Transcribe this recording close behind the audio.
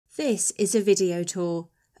This is a video tour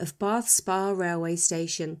of Bath Spa railway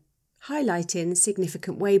station, highlighting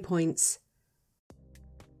significant waypoints.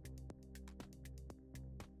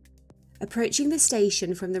 Approaching the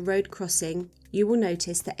station from the road crossing, you will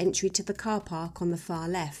notice the entry to the car park on the far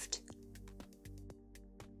left.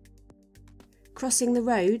 Crossing the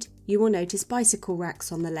road, you will notice bicycle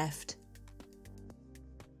racks on the left.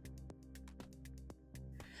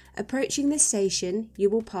 Approaching the station, you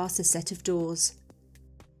will pass a set of doors.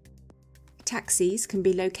 Taxis can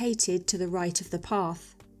be located to the right of the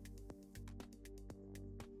path.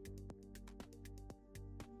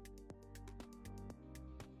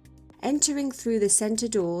 Entering through the centre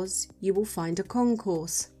doors, you will find a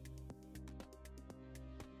concourse.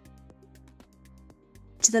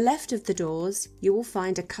 To the left of the doors, you will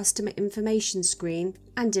find a customer information screen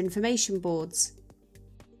and information boards.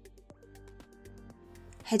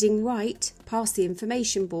 Heading right, past the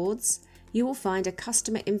information boards, you will find a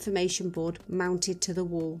customer information board mounted to the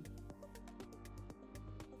wall.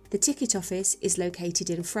 The ticket office is located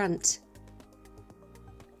in front.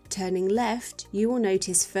 Turning left, you will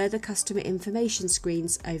notice further customer information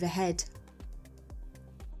screens overhead.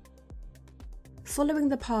 Following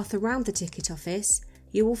the path around the ticket office,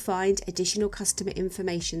 you will find additional customer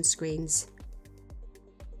information screens.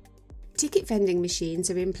 Ticket vending machines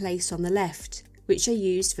are in place on the left, which are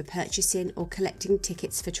used for purchasing or collecting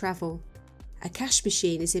tickets for travel. A cash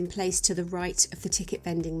machine is in place to the right of the ticket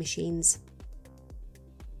vending machines.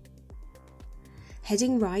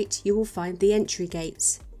 Heading right, you will find the entry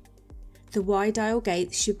gates. The wide aisle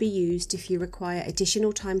gates should be used if you require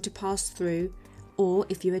additional time to pass through, or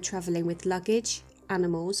if you are travelling with luggage,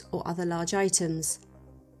 animals or other large items.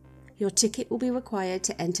 Your ticket will be required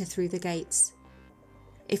to enter through the gates.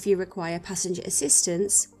 If you require passenger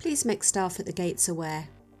assistance, please make staff at the gates aware.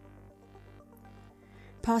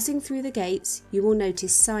 Passing through the gates, you will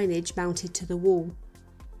notice signage mounted to the wall.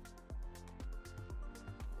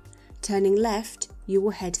 Turning left, you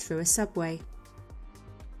will head through a subway.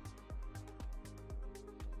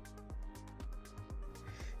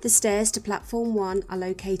 The stairs to platform 1 are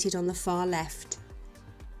located on the far left.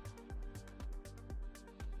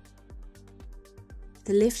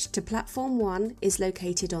 The lift to platform 1 is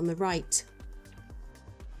located on the right.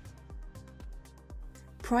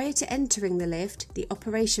 Prior to entering the lift, the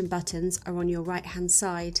operation buttons are on your right-hand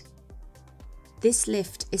side. This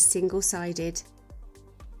lift is single-sided.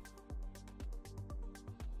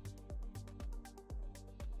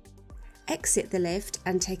 Exit the lift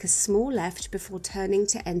and take a small left before turning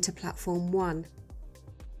to enter platform 1.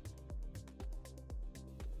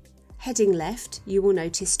 Heading left, you will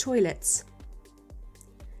notice toilets.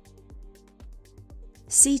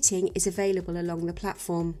 Seating is available along the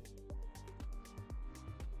platform.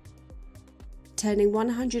 Turning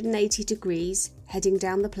 180 degrees, heading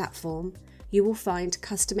down the platform, you will find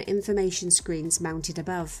customer information screens mounted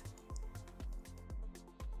above.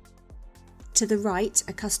 To the right,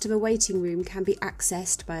 a customer waiting room can be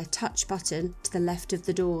accessed by a touch button to the left of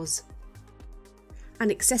the doors. An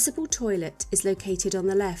accessible toilet is located on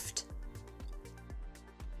the left.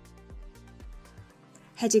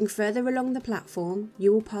 Heading further along the platform,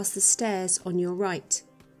 you will pass the stairs on your right.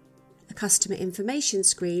 A customer information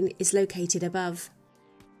screen is located above.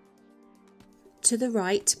 To the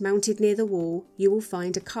right, mounted near the wall, you will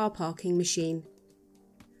find a car parking machine.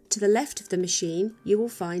 To the left of the machine, you will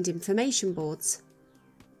find information boards.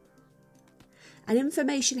 An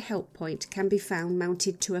information help point can be found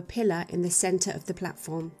mounted to a pillar in the centre of the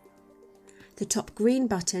platform. The top green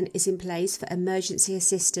button is in place for emergency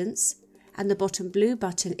assistance, and the bottom blue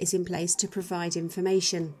button is in place to provide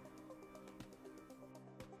information.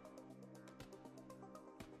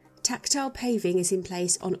 Tactile paving is in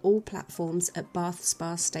place on all platforms at Bath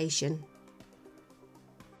Spa station.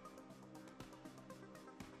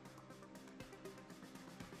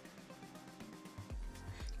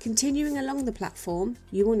 Continuing along the platform,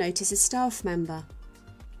 you will notice a staff member.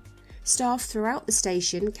 Staff throughout the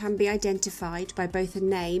station can be identified by both a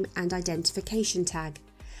name and identification tag,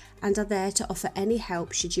 and are there to offer any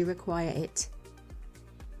help should you require it.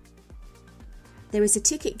 There is a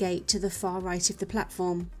ticket gate to the far right of the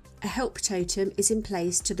platform. A help totem is in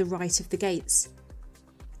place to the right of the gates.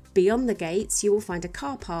 Beyond the gates, you will find a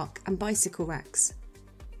car park and bicycle racks.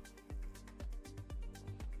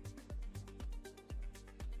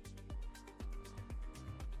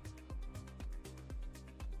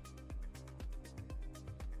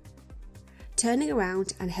 Turning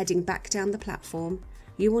around and heading back down the platform,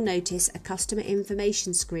 you will notice a customer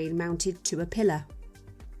information screen mounted to a pillar.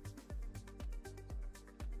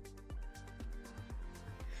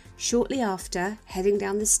 Shortly after, heading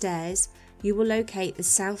down the stairs, you will locate the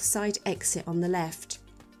south side exit on the left.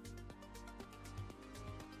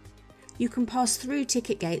 You can pass through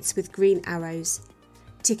ticket gates with green arrows.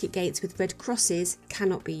 Ticket gates with red crosses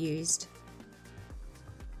cannot be used.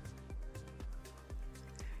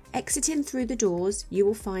 Exiting through the doors, you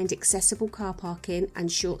will find accessible car parking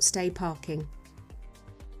and short stay parking.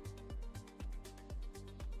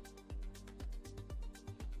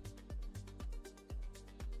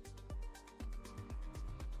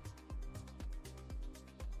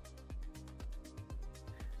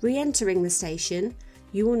 Re-entering the station,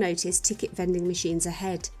 you will notice ticket vending machines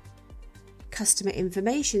ahead. Customer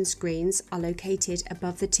information screens are located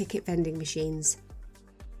above the ticket vending machines.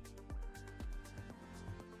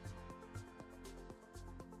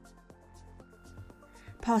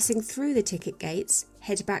 Passing through the ticket gates,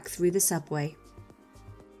 head back through the subway.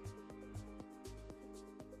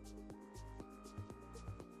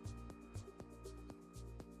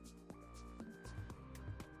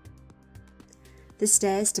 The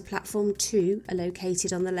stairs to platform 2 are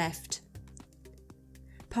located on the left.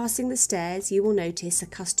 Passing the stairs, you will notice a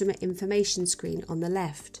customer information screen on the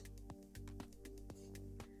left.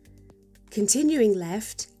 Continuing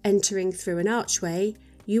left, entering through an archway,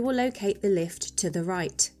 you will locate the lift to the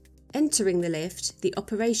right. Entering the lift, the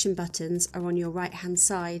operation buttons are on your right-hand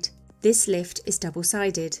side. This lift is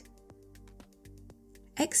double-sided.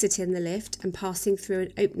 Exiting the lift and passing through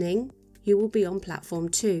an opening, you will be on platform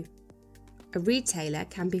 2. A retailer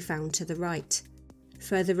can be found to the right.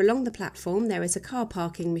 Further along the platform there is a car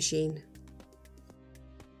parking machine.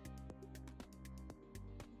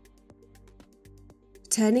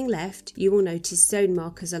 Turning left, you will notice zone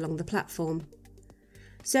markers along the platform.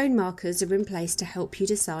 Zone markers are in place to help you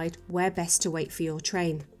decide where best to wait for your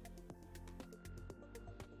train.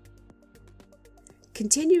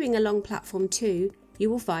 Continuing along platform 2, you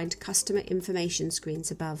will find customer information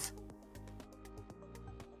screens above.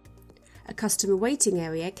 A customer waiting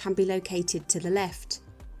area can be located to the left.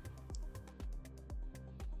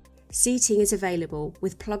 Seating is available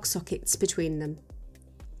with plug sockets between them.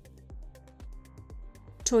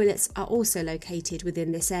 Toilets are also located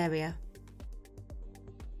within this area.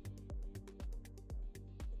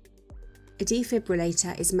 A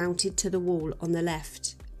defibrillator is mounted to the wall on the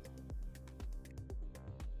left.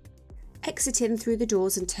 Exiting through the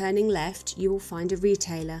doors and turning left, you will find a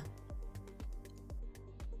retailer.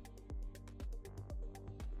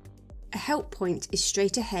 A help point is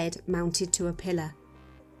straight ahead, mounted to a pillar.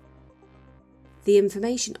 The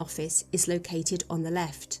information office is located on the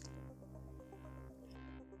left.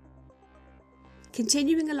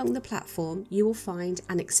 Continuing along the platform, you will find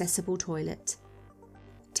an accessible toilet.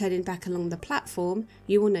 Turning back along the platform,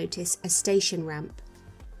 you will notice a station ramp.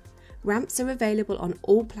 Ramps are available on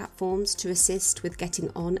all platforms to assist with getting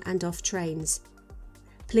on and off trains.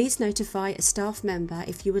 Please notify a staff member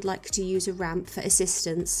if you would like to use a ramp for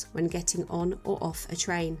assistance when getting on or off a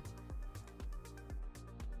train.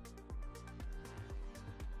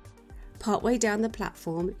 Partway down the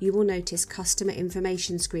platform, you will notice customer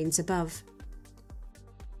information screens above.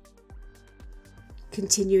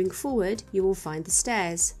 Continuing forward, you will find the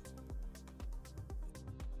stairs.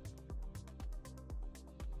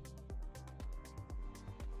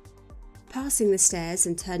 Passing the stairs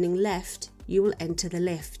and turning left, you will enter the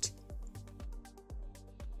lift.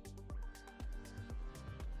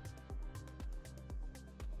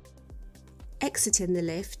 Exiting the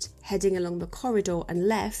lift, heading along the corridor and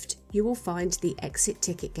left, you will find the exit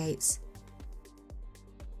ticket gates.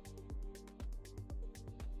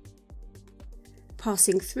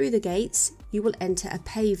 Passing through the gates, you will enter a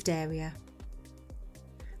paved area.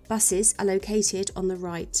 Buses are located on the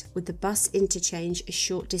right, with the bus interchange a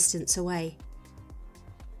short distance away.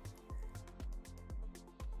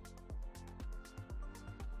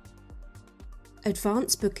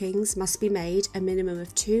 Advance bookings must be made a minimum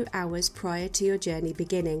of 2 hours prior to your journey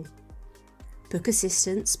beginning. Book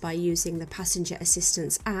assistance by using the Passenger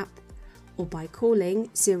Assistance app or by calling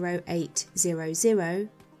 0800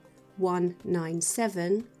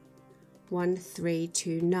 197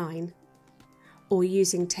 1329 or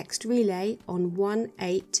using text relay on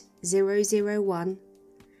 18001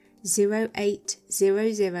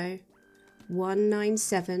 0800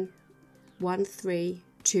 197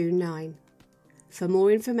 1329. For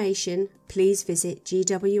more information, please visit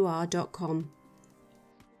gwr.com.